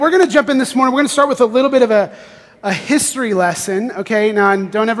We're going to jump in this morning. We're going to start with a little bit of a history lesson, okay? Now,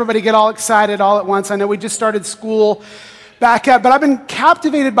 don't everybody get all excited all at once. I know we just started school back up, but I've been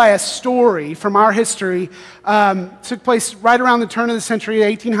captivated by a story from our history. Took place right around the turn of the century,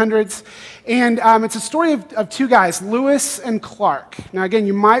 1800s, and it's a story of two guys, Lewis and Clark. Now, again,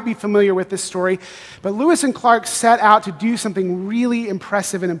 you might be familiar with this story, but Lewis and Clark set out to do something really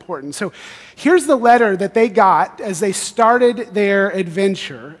impressive and important. So here's the letter that they got as they started their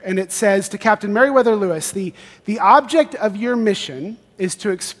adventure, and it says to Captain Meriwether Lewis, the object of your mission is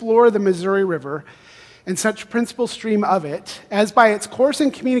to explore the Missouri River and such principal stream of it, as by its course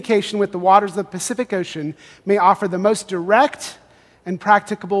and communication with the waters of the Pacific Ocean may offer the most direct and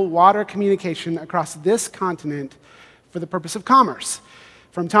practicable water communication across this continent for the purpose of commerce.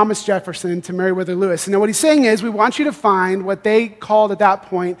 From Thomas Jefferson to Meriwether Lewis. And now what he's saying is, we want you to find what they called at that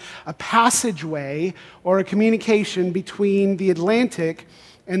point a passageway or a communication between the Atlantic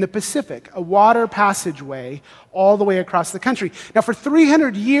and the Pacific, a water passageway all the way across the country. Now, for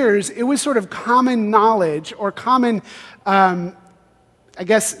 300 years, it was sort of common knowledge or common,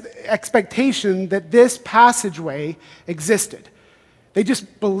 expectation that this passageway existed. They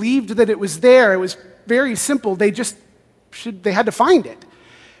just believed that it was there. It was very simple. They had to find it.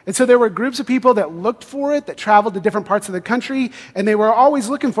 And so there were groups of people that looked for it, that traveled to different parts of the country, and they were always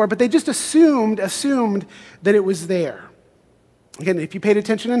looking for it, but they just assumed that it was there. Again, if you paid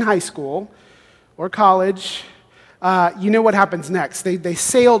attention in high school or college, you know what happens next. They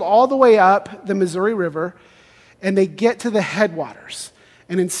sailed all the way up the Missouri River, and they get to the headwaters.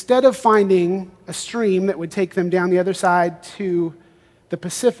 And instead of finding a stream that would take them down the other side to the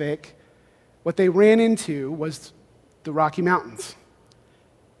Pacific, what they ran into was the Rocky Mountains.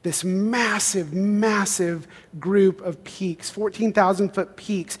 This massive, massive group of peaks, 14,000-foot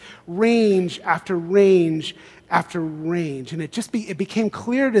peaks, range after range after range. And it became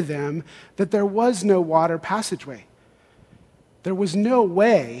clear to them that there was no water passageway. There was no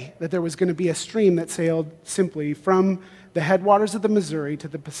way that there was going to be a stream that sailed simply from the headwaters of the Missouri to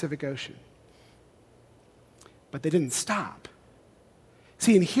the Pacific Ocean. But they didn't stop.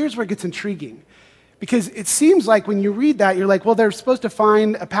 See, and here's where it gets intriguing. Because it seems like when you read that, you're like, well, they're supposed to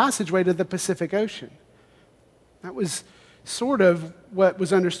find a passageway to the Pacific Ocean. That was sort of what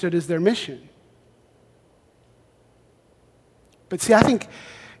was understood as their mission. But see, I think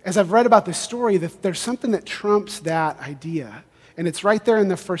as I've read about this story, that there's something that trumps that idea. And it's right there in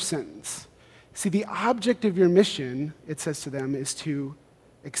the first sentence. See, the object of your mission, it says to them, is to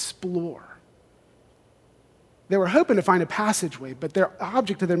explore. They were hoping to find a passageway, but their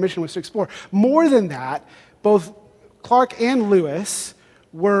object of their mission was to explore. More than that, both Clark and Lewis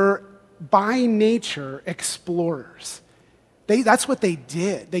were by nature explorers. That's what they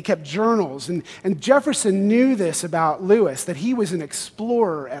did. They kept journals, and Jefferson knew this about Lewis, that he was an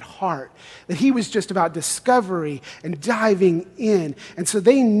explorer at heart, that he was just about discovery and diving in. And so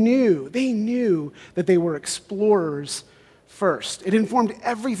they knew that they were explorers first. It informed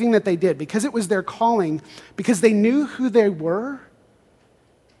everything that they did because it was their calling, because they knew who they were.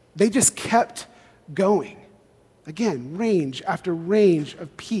 They just kept going. Again, range after range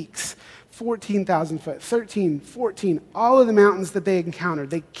of peaks, 14,000 foot, 13, 14, all of the mountains that they encountered,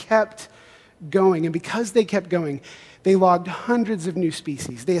 they kept going. And because they kept going, they logged hundreds of new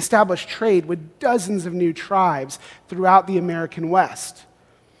species. They established trade with dozens of new tribes throughout the American West.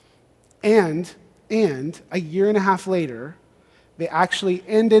 And a year and a half later, they actually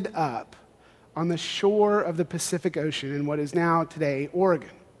ended up on the shore of the Pacific Ocean in what is now today Oregon.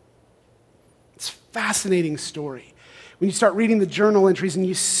 It's a fascinating story. When you start reading the journal entries and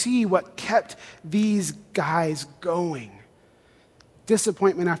you see what kept these guys going,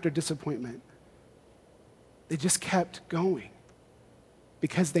 disappointment after disappointment, they just kept going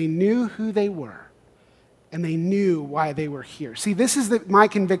because they knew who they were and they knew why they were here. See, this is my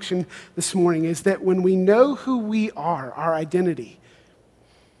conviction this morning, is that when we know who we are, our identity,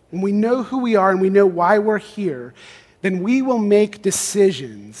 when we know who we are and we know why we're here, then we will make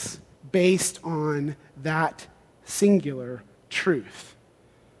decisions based on that singular truth.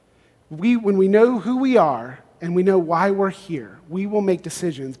 When we know who we are and we know why we're here, we will make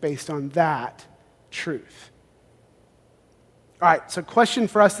decisions based on that truth. All right, so question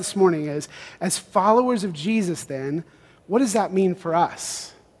for us this morning is, as followers of Jesus then, what does that mean for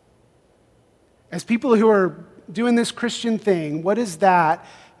us? As people who are doing this Christian thing, what does that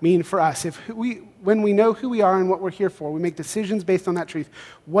mean for us? When we know who we are and what we're here for, we make decisions based on that truth.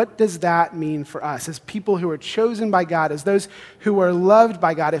 What does that mean for us as people who are chosen by God, as those who are loved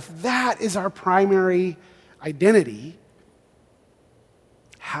by God? If that is our primary identity,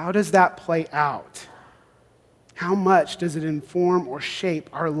 how does that play out? how much does it inform or shape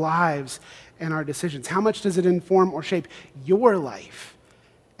our lives and our decisions? How much does it inform or shape your life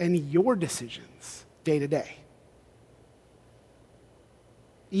and your decisions day to day?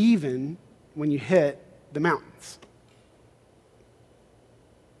 Even when you hit the mountains.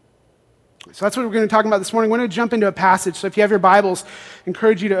 So that's what we're going to talk about this morning. We're going to jump into a passage. So if you have your Bibles, I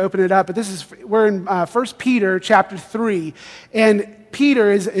encourage you to open it up. But we're in 1 Peter chapter 3. And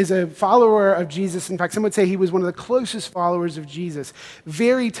Peter is a follower of Jesus. In fact, some would say he was one of the closest followers of Jesus.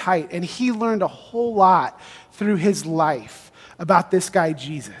 Very tight. And he learned a whole lot through his life about this guy,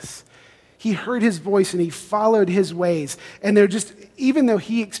 Jesus. He heard his voice and he followed his ways. And even though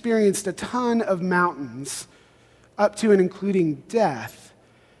he experienced a ton of mountains, up to and including death,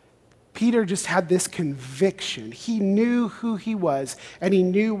 Peter just had this conviction. He knew who he was, and he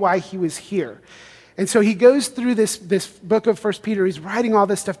knew why he was here. And so he goes through this book of 1 Peter. He's writing all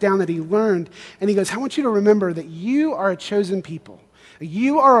this stuff down that he learned, and he goes, I want you to remember that you are a chosen people.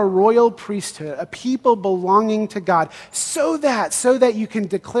 You are a royal priesthood, a people belonging to God, so that you can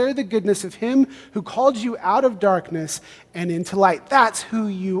declare the goodness of him who called you out of darkness and into light. That's who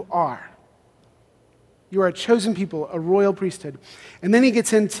you are. You are a chosen people, a royal priesthood. And then he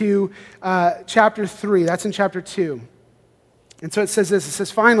gets into chapter 3. That's in chapter 2. And so it says this. It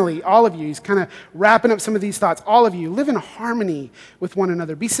says, finally, all of you, he's kind of wrapping up some of these thoughts. All of you, live in harmony with one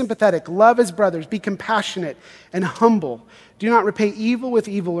another. Be sympathetic. Love as brothers. Be compassionate and humble. Do not repay evil with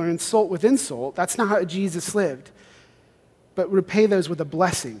evil or insult with insult. That's not how Jesus lived. But repay those with a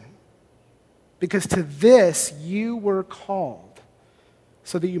blessing. Because to this you were called,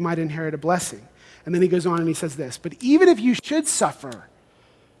 so that you might inherit a blessing. And then he goes on and he says this, but even if you should suffer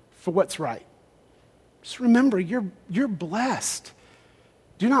for what's right, just remember, you're blessed.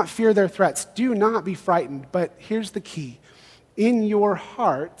 Do not fear their threats. Do not be frightened. But here's the key. In your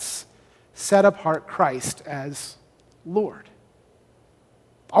hearts, set apart Christ as Lord.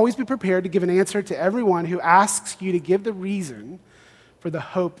 Always be prepared to give an answer to everyone who asks you to give the reason for the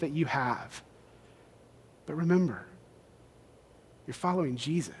hope that you have. But remember, you're following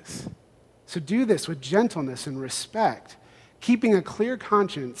Jesus. So do this with gentleness and respect, keeping a clear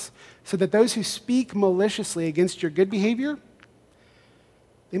conscience so that those who speak maliciously against your good behavior,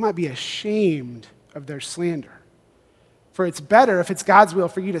 they might be ashamed of their slander. For it's better, if it's God's will,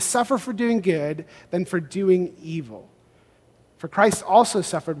 for you to suffer for doing good than for doing evil. For Christ also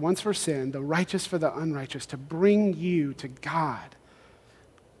suffered once for sin, the righteous for the unrighteous, to bring you to God.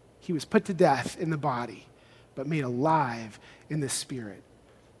 He was put to death in the body, but made alive in the spirit.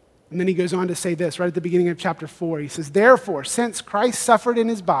 And then he goes on to say this right at the beginning of chapter 4. He says, therefore, since Christ suffered in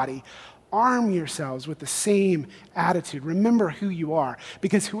his body, arm yourselves with the same attitude. Remember who you are,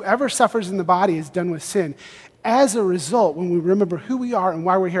 because whoever suffers in the body is done with sin. As a result, when we remember who we are and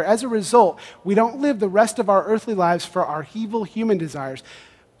why we're here, as a result, we don't live the rest of our earthly lives for our evil human desires,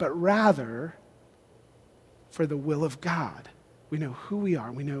 but rather for the will of God. We know who we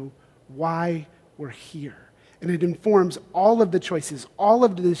are. We know why we're here. And it informs all of the choices, all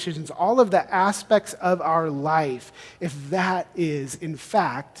of the decisions, all of the aspects of our life, if that is, in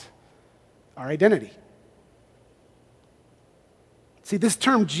fact, our identity. See, this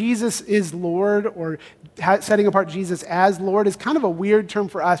term, Jesus is Lord, or setting apart Jesus as Lord, is kind of a weird term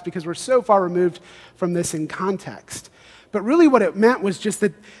for us because we're so far removed from this in context. But really what it meant was just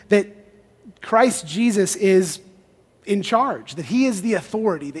that Christ Jesus is in charge, that he is the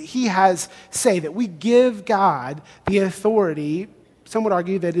authority, that he has say, that we give God the authority. Some would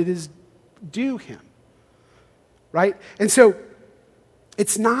argue that it is due him, right? And so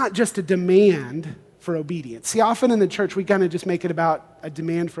it's not just a demand for obedience. See, often in the church, we kind of just make it about a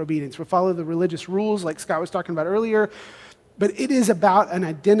demand for obedience. We follow the religious rules like Scott was talking about earlier, but it is about an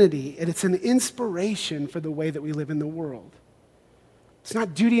identity, and it's an inspiration for the way that we live in the world. It's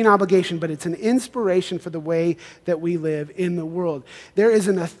not duty and obligation, but it's an inspiration for the way that we live in the world. There is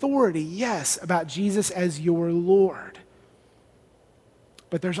an authority, yes, about Jesus as your Lord.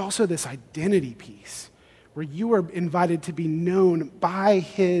 But there's also this identity piece where you are invited to be known by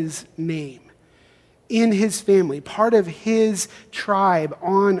his name, in his family, part of his tribe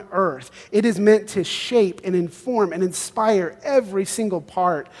on earth. It is meant to shape and inform and inspire every single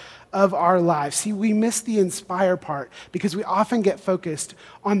part of our lives. See, we miss the inspire part because we often get focused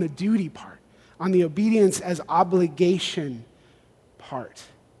on the duty part, on the obedience as obligation part.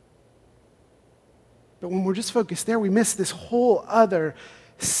 But when we're just focused there, we miss this whole other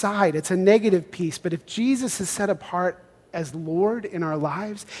side. It's a negative piece, but if Jesus is set apart as Lord in our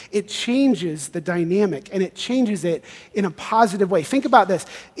lives, it changes the dynamic, and it changes it in a positive way. Think about this.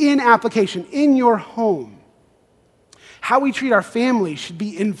 In application, in your home, how we treat our family should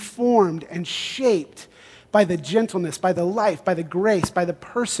be informed and shaped by the gentleness, by the life, by the grace, by the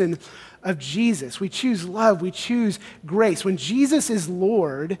person of Jesus. We choose love, we choose grace. When Jesus is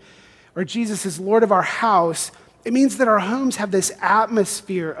Lord, or Jesus is Lord of our house, it means that our homes have this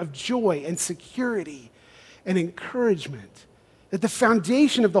atmosphere of joy and security and encouragement. That the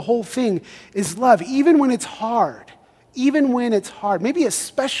foundation of the whole thing is love, even when it's hard. Even when it's hard, maybe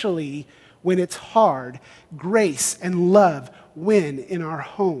especially when it's hard, grace and love win in our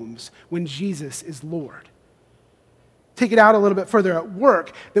homes when Jesus is Lord. Take it out a little bit further at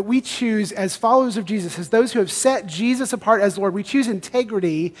work, that we choose as followers of Jesus, as those who have set Jesus apart as Lord, we choose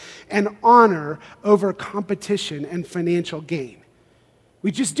integrity and honor over competition and financial gain.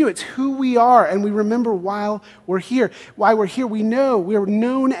 We just do. It's who we are, and we remember while we're here. Why we're here, we know we're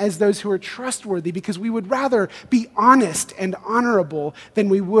known as those who are trustworthy because we would rather be honest and honorable than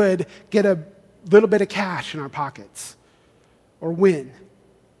we would get a little bit of cash in our pockets or win.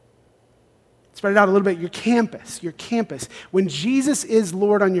 Spread it out a little bit. Your campus. When Jesus is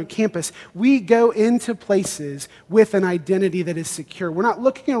Lord on your campus, we go into places with an identity that is secure. We're not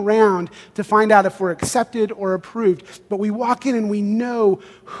looking around to find out if we're accepted or approved, but we walk in and we know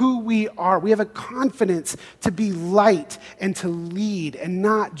who we are. We have a confidence to be light and to lead and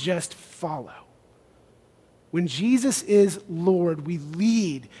not just follow. When Jesus is Lord, we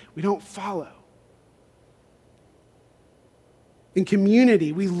lead, we don't follow. In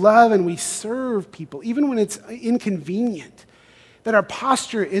community, we love and we serve people, even when it's inconvenient. That our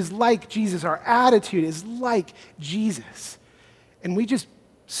posture is like Jesus, our attitude is like Jesus. And we just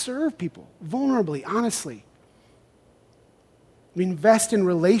serve people vulnerably, honestly. We invest in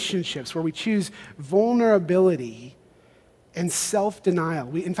relationships where we choose vulnerability and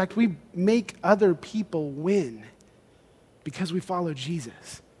self-denial. In fact, we make other people win because we follow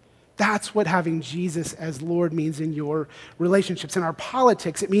Jesus. That's what having Jesus as Lord means in your relationships. In our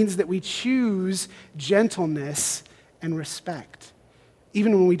politics, it means that we choose gentleness and respect,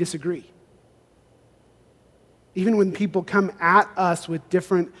 even when we disagree. Even when people come at us with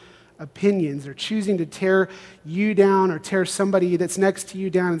different opinions or choosing to tear you down or tear somebody that's next to you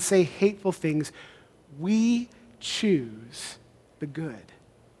down and say hateful things, we choose the good.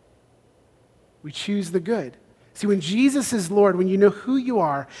 We choose the good. See, when Jesus is Lord, when you know who you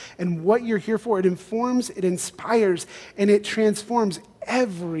are and what you're here for, it informs, it inspires, and it transforms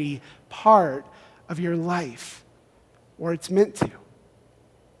every part of your life, or it's meant to.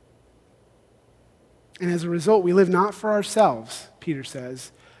 And as a result, we live not for ourselves, Peter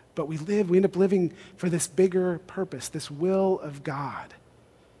says, but we end up living for this bigger purpose, this will of God.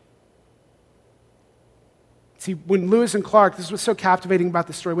 See, when Lewis and Clark, this was so captivating about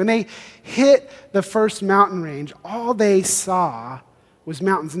the story, when they hit the first mountain range, all they saw was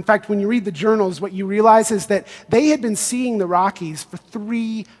mountains. In fact, when you read the journals, what you realize is that they had been seeing the Rockies for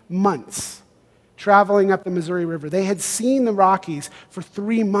 3 months, traveling up the Missouri River. They had seen the Rockies for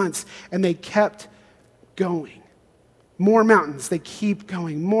 3 months, and they kept going. More mountains, they keep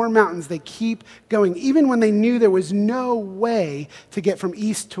going. More mountains, they keep going. Even when they knew there was no way to get from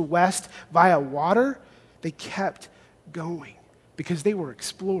east to west via water, they kept going because they were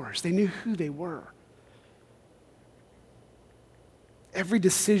explorers. They knew who they were. Every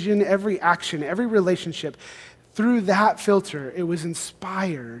decision, every action, every relationship, through that filter, it was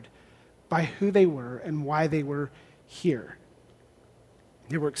inspired by who they were and why they were here.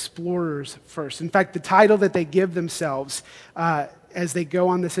 They were explorers first. In fact, the title that they give themselves as they go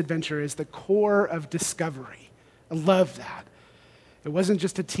on this adventure is the Corps of Discovery. I love that. It wasn't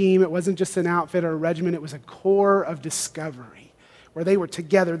just a team, it wasn't just an outfit or a regiment, it was a corps of discovery where they were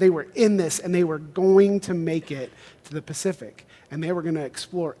together, they were in this, and they were going to make it to the Pacific, and they were going to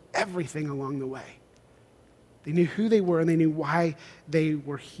explore everything along the way. They knew who they were, and they knew why they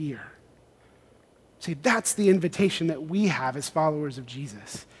were here. See, that's the invitation that we have as followers of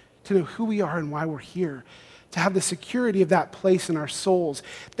Jesus, to know who we are and why we're here, to have the security of that place in our souls.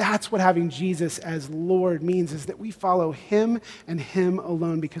 That's what having Jesus as Lord means, is that we follow him and him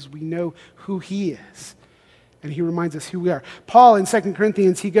alone because we know who he is. And he reminds us who we are. Paul in 2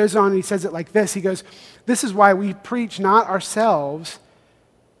 Corinthians, he goes on and he says it like this. He goes, this is why we preach not ourselves,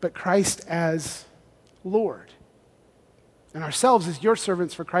 but Christ as Lord. And ourselves as your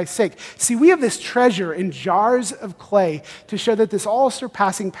servants for Christ's sake. See, we have this treasure in jars of clay to show that this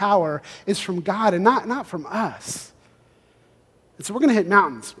all-surpassing power is from God and not from us. And so we're going to hit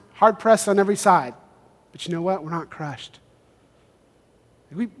mountains, hard-pressed on every side. But you know what? We're not crushed.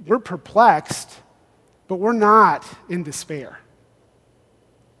 We're perplexed, but we're not in despair.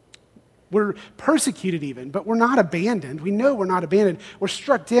 We're persecuted even, but we're not abandoned. We know we're not abandoned. We're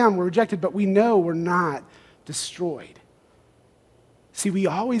struck down, we're rejected, but we know we're not destroyed. See, we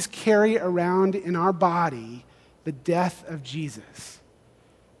always carry around in our body the death of Jesus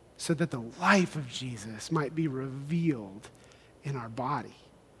so that the life of Jesus might be revealed in our body.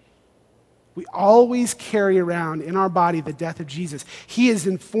 We always carry around in our body the death of Jesus. He is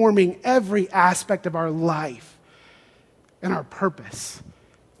informing every aspect of our life and our purpose.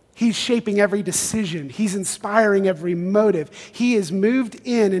 He's shaping every decision. He's inspiring every motive. He is moved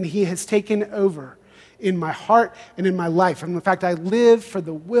in and he has taken over in my heart and in my life. And in fact, I live for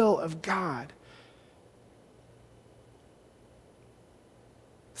the will of God.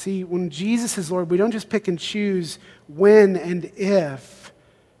 See, when Jesus is Lord, we don't just pick and choose when and if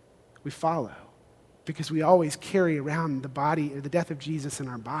we follow, because we always carry around the body or the death of Jesus in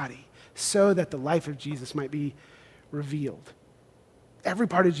our body so that the life of Jesus might be revealed. Every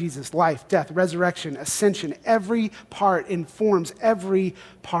part of Jesus, life, death, resurrection, ascension, every part informs every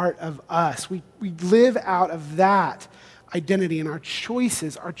part of us. We live out of that identity, and our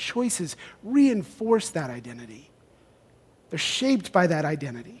choices reinforce that identity. They're shaped by that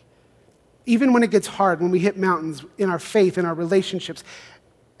identity. Even when it gets hard, when we hit mountains in our faith, in our relationships,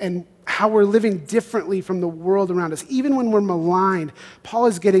 and how we're living differently from the world around us, even when we're maligned, Paul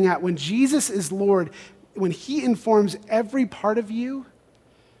is getting at when Jesus is Lord, when he informs every part of you,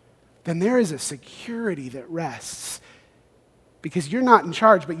 then there is a security that rests. Because you're not in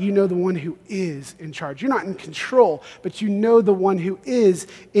charge, but you know the one who is in charge. You're not in control, but you know the one who is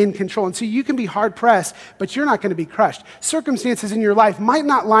in control. And so you can be hard-pressed, but you're not going to be crushed. Circumstances in your life might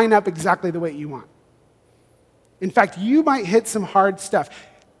not line up exactly the way you want. In fact, you might hit some hard stuff.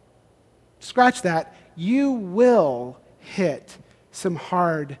 Scratch that. You will hit some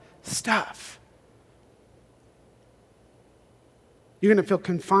hard stuff. You're going to feel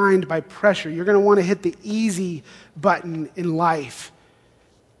confined by pressure. You're going to want to hit the easy button in life.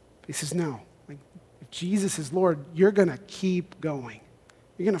 He says, no. Like, if Jesus is Lord, you're going to keep going.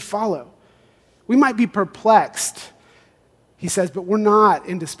 You're going to follow. We might be perplexed, he says, but we're not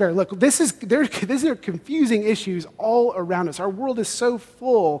in despair. Look, these are confusing issues all around us. Our world is so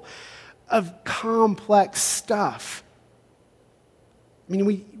full of complex stuff. I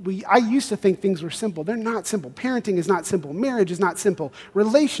mean, I used to think things were simple. They're not simple. Parenting is not simple. Marriage is not simple.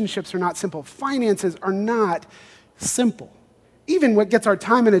 Relationships are not simple. Finances are not simple. Even what gets our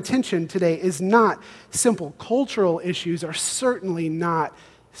time and attention today is not simple. Cultural issues are certainly not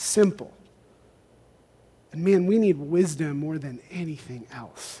simple. And man, we need wisdom more than anything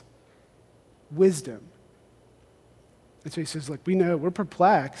else. Wisdom. And so he says, look, we know we're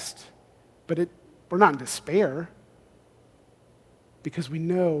perplexed, but we're not in despair. Because we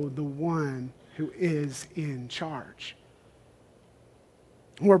know the one who is in charge.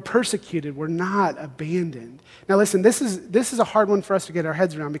 We're persecuted. We're not abandoned. Now listen, this is a hard one for us to get our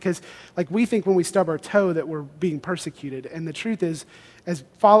heads around because we think when we stub our toe that we're being persecuted. And the truth is, as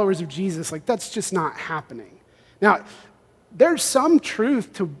followers of Jesus, that's just not happening. Now, there's some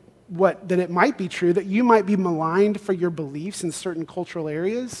truth to that it might be true, that you might be maligned for your beliefs in certain cultural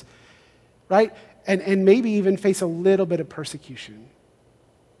areas, right? And maybe even face a little bit of persecution.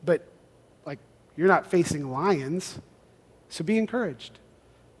 But, you're not facing lions, so be encouraged,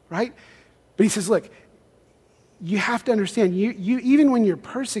 right? But he says, look, you have to understand, you even when you're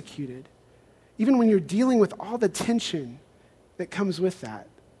persecuted, even when you're dealing with all the tension that comes with that,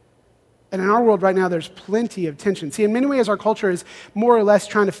 and in our world right now, there's plenty of tension. See, in many ways, our culture is more or less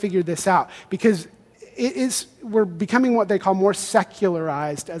trying to figure this out because we're becoming what they call more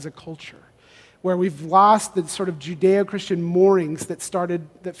secularized as a culture, where we've lost the sort of Judeo-Christian moorings that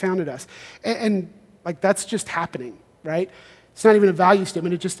founded us. And that's just happening, right? It's not even a value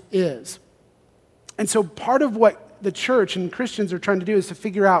statement, it just is. And so part of what the church and Christians are trying to do is to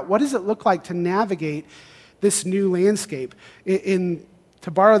figure out what does it look like to navigate this new landscape. To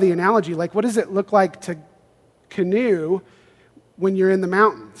borrow the analogy, what does it look like to canoe when you're in the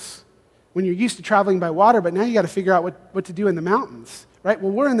mountains? When you're used to traveling by water, but now you got to figure out what to do in the mountains. Right?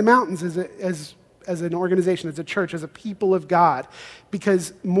 Well, we're in the mountains as an organization, as a church, as a people of God,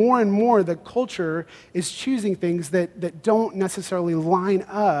 because more and more the culture is choosing things that don't necessarily line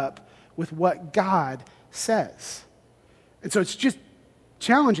up with what God says. And so it's just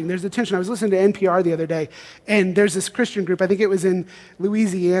challenging. There's the tension. I was listening to NPR the other day, and there's this Christian group, I think it was in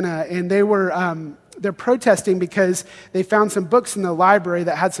Louisiana, and they're protesting because they found some books in the library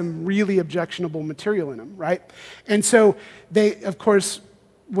that had some really objectionable material in them, right? And so they, of course,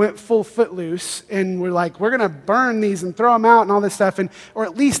 went full footloose and were like, we're going to burn these and throw them out and all this stuff, or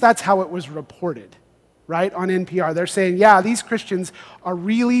at least that's how it was reported, right, on NPR. They're saying, yeah, these Christians are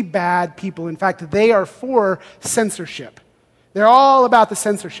really bad people. In fact, they are for censorship. They're all about the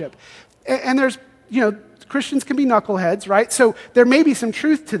censorship. And there's, Christians can be knuckleheads, right? So there may be some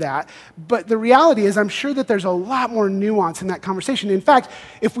truth to that, but the reality is I'm sure that there's a lot more nuance in that conversation. In fact,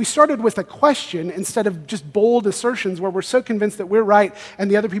 if we started with a question instead of just bold assertions where we're so convinced that we're right and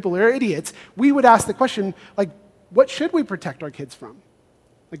the other people are idiots, we would ask the question, like, what should we protect our kids from?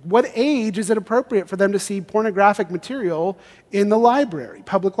 Like, what age is it appropriate for them to see pornographic material in the library,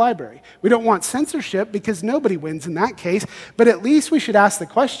 public library? We don't want censorship because nobody wins in that case, but at least we should ask the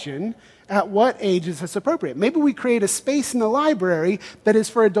question, at what age is this appropriate? Maybe we create a space in the library that is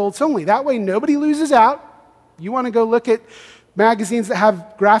for adults only. That way nobody loses out. You want to go look at magazines that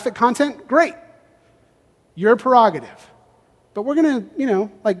have graphic content? Great. Your prerogative. But we're going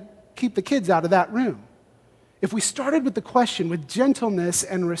to, keep the kids out of that room. If we started with the question with gentleness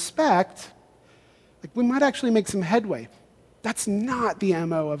and respect, we might actually make some headway. That's not the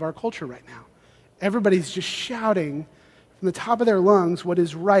MO of our culture right now. Everybody's just shouting from the top of their lungs what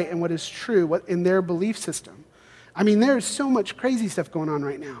is right and what is true what in their belief system. I mean, there's so much crazy stuff going on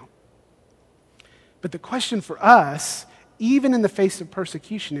right now. But the question for us, even in the face of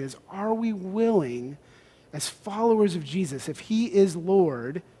persecution, is, are we willing, as followers of Jesus, if he is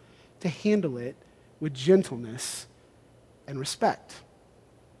Lord, to handle it with gentleness and respect?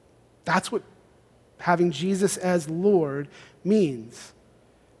 That's what having Jesus as Lord means.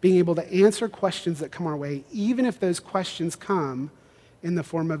 Being able to answer questions that come our way, even if those questions come in the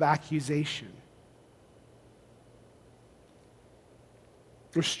form of accusation.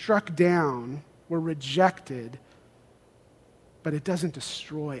 We're struck down, we're rejected, but it doesn't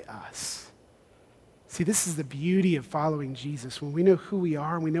destroy us. See, this is the beauty of following Jesus. When we know who we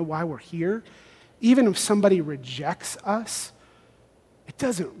are and we know why we're here, even if somebody rejects us, it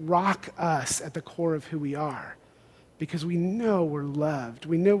doesn't rock us at the core of who we are because we know we're loved.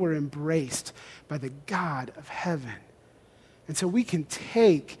 We know we're embraced by the God of heaven. And so we can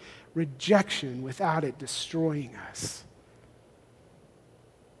take rejection without it destroying us.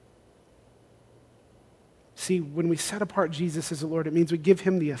 See, when we set apart Jesus as the Lord, it means we give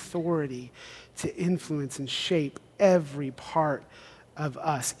him the authority to influence and shape every part of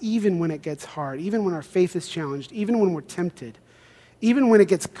us, even when it gets hard, even when our faith is challenged, even when we're tempted, even when it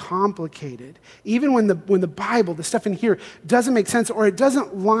gets complicated, even when the Bible, the stuff in here, doesn't make sense or it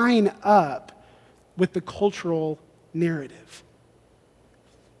doesn't line up with the cultural narrative.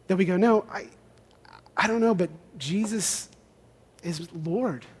 That we go, no, I don't know, but Jesus is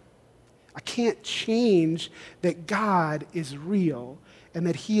Lord. I can't change that God is real and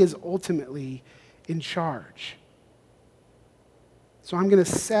that he is ultimately in charge. So I'm going to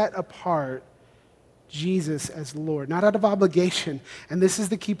set apart Jesus as Lord, not out of obligation. And this is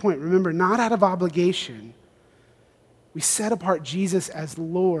the key point. Remember, not out of obligation. We set apart Jesus as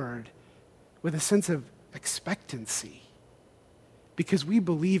Lord with a sense of expectancy because we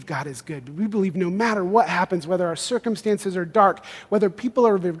believe God is good. We believe no matter what happens, whether our circumstances are dark, whether people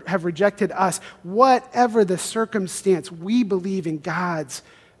have rejected us, whatever the circumstance, we believe in God's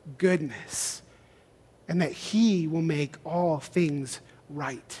goodness and that he will make all things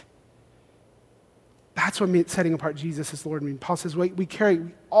right. That's what setting apart Jesus as Lord means. Paul says we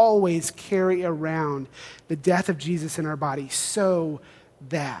always carry around the death of Jesus in our body so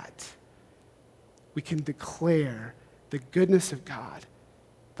that we can declare the goodness of God,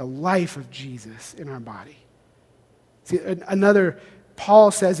 the life of Jesus in our body. See,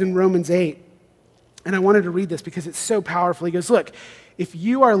 Paul says in Romans 8, and I wanted to read this because it's so powerful. He goes, look, if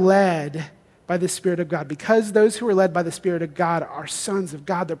you are led by the Spirit of God, because those who are led by the Spirit of God are sons of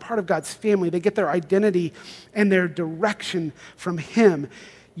God, they're part of God's family, they get their identity and their direction from him.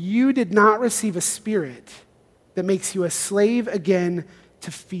 You did not receive a spirit that makes you a slave again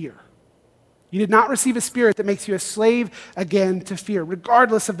to fear. You did not receive a spirit that makes you a slave again to fear,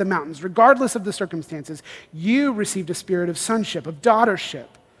 regardless of the mountains, regardless of the circumstances. You received a spirit of sonship, of daughtership.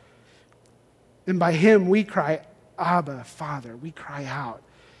 And by him we cry, Abba, Father. We cry out,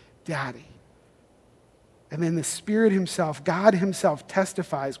 Daddy. And then the Spirit himself, God himself,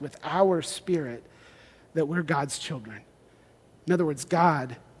 testifies with our spirit that we're God's children. In other words,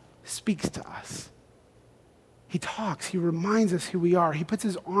 God speaks to us. He talks. He reminds us who we are. He puts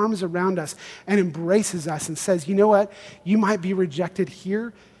his arms around us and embraces us and says, you know what? You might be rejected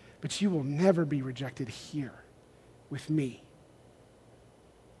here, but you will never be rejected here with me.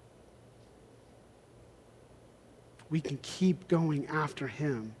 We can keep going after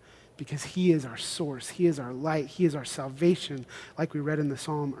him because he is our source. He is our light. He is our salvation, like we read in the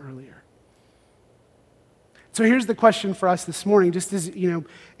psalm earlier. So here's the question for us this morning, just as,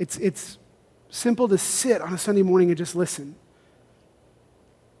 it's simple to sit on a Sunday morning and just listen.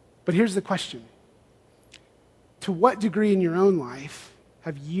 But here's the question. To what degree in your own life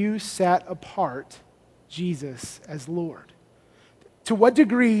have you set apart Jesus as Lord? To what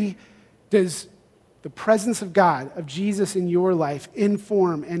degree does the presence of God, of Jesus in your life,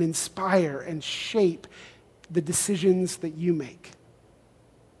 inform and inspire and shape the decisions that you make?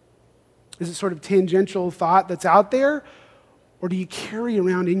 Is it sort of tangential thought that's out there? Or do you carry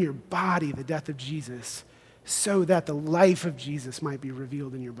around in your body the death of Jesus so that the life of Jesus might be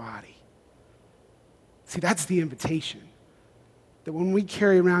revealed in your body? See, that's the invitation. That when we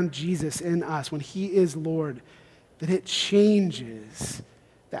carry around Jesus in us, when he is Lord, that it changes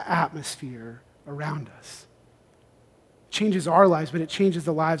the atmosphere around us. It changes our lives, but it changes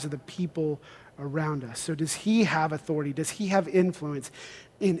the lives of the people around us. So does he have authority? Does he have influence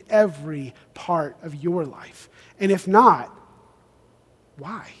in every part of your life? And if not,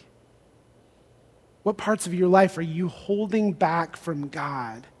 why? What parts of your life are you holding back from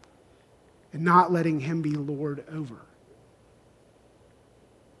God and not letting him be Lord over?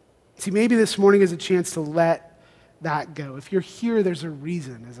 See, maybe this morning is a chance to let that go. If you're here, there's a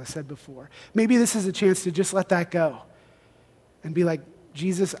reason, as I said before. Maybe this is a chance to just let that go and be like,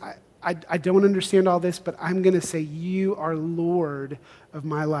 Jesus, I don't understand all this, but I'm going to say you are Lord of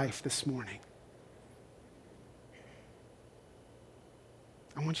my life this morning.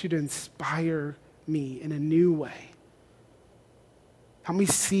 I want you to inspire me in a new way. Help me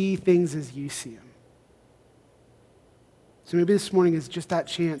see things as you see them. So maybe this morning is just that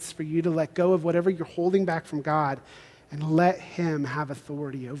chance for you to let go of whatever you're holding back from God and let him have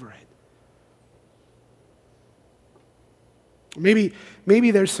authority over it.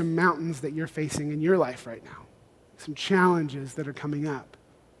 Maybe there's some mountains that you're facing in your life right now, some challenges that are coming up.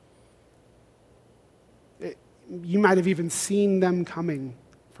 You might have even seen them coming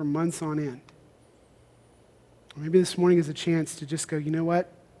for months on end. Or maybe this morning is a chance to just go, you know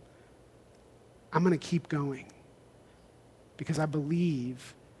what? I'm going to keep going because I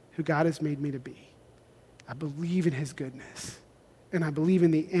believe who God has made me to be. I believe in his goodness. And I believe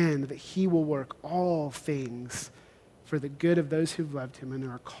in the end that he will work all things for the good of those who've loved him and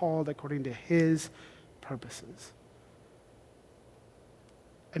are called according to his purposes.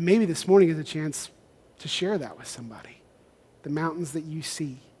 And maybe this morning is a chance to share that with somebody. The mountains that you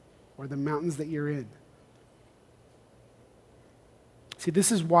see or the mountains that you're in. See,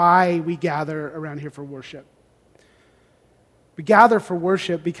 this is why we gather around here for worship. We gather for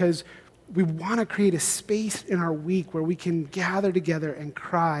worship because we want to create a space in our week where we can gather together and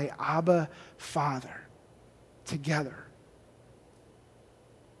cry, Abba, Father, together.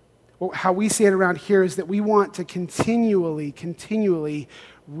 Well, how we say it around here is that we want to continually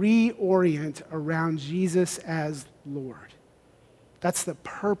reorient around Jesus as Lord. That's the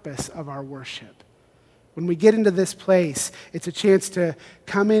purpose of our worship. When we get into this place, it's a chance to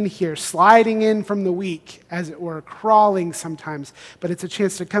come in here, sliding in from the week, as it were, crawling sometimes. But it's a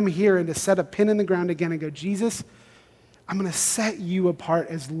chance to come here and to set a pin in the ground again and go, Jesus, I'm going to set you apart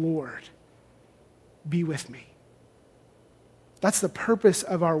as Lord. Be with me. That's the purpose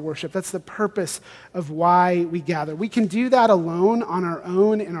of our worship. That's the purpose of why we gather. We can do that alone, on our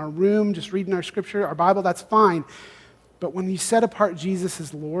own, in our room, just reading our scripture, our Bible, that's fine. But when you set apart Jesus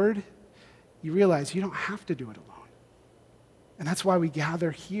as Lord, you realize you don't have to do it alone. And that's why we gather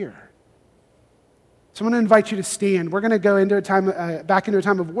here. So I'm going to invite you to stand. We're going to go into a time, back into a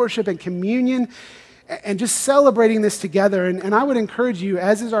time of worship and communion and just celebrating this together. And I would encourage you,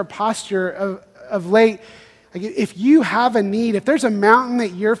 as is our posture of late, like if you have a need, if there's a mountain that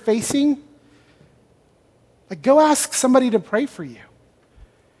you're facing, like go ask somebody to pray for you.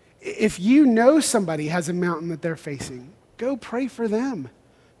 If you know somebody has a mountain that they're facing, go pray for them.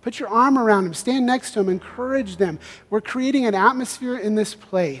 Put your arm around them, stand next to them, encourage them. We're creating an atmosphere in this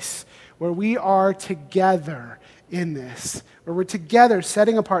place where we are together in this, where we're together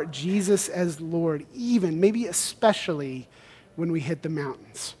setting apart Jesus as Lord, even, maybe especially when we hit the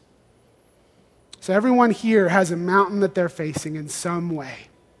mountains. So everyone here has a mountain that they're facing in some way,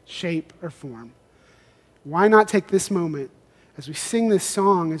 shape, or form. Why not take this moment as we sing this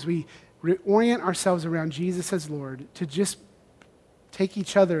song, as we reorient ourselves around Jesus as Lord, to just take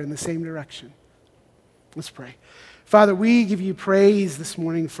each other in the same direction? Let's pray. Father, we give you praise this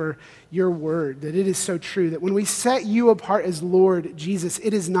morning for your word, that it is so true, that when we set you apart as Lord Jesus,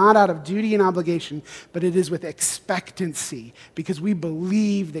 it is not out of duty and obligation, but it is with expectancy, because we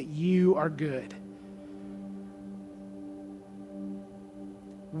believe that you are good.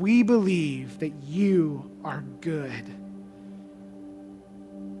 We believe that you are good.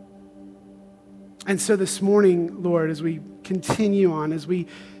 And so this morning, Lord, as we continue on, as we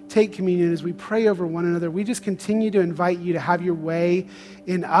take communion, as we pray over one another, we just continue to invite you to have your way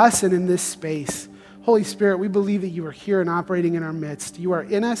in us and in this space. Holy Spirit, we believe that you are here and operating in our midst. You are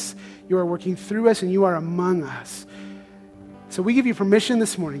in us, you are working through us, and you are among us. So we give you permission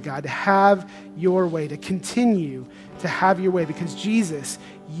this morning, God, to have your way, to continue to have your way, because Jesus,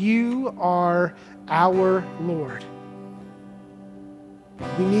 you are our Lord.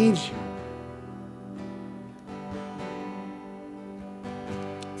 We need you.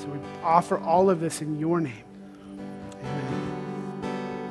 So we offer all of this in your name.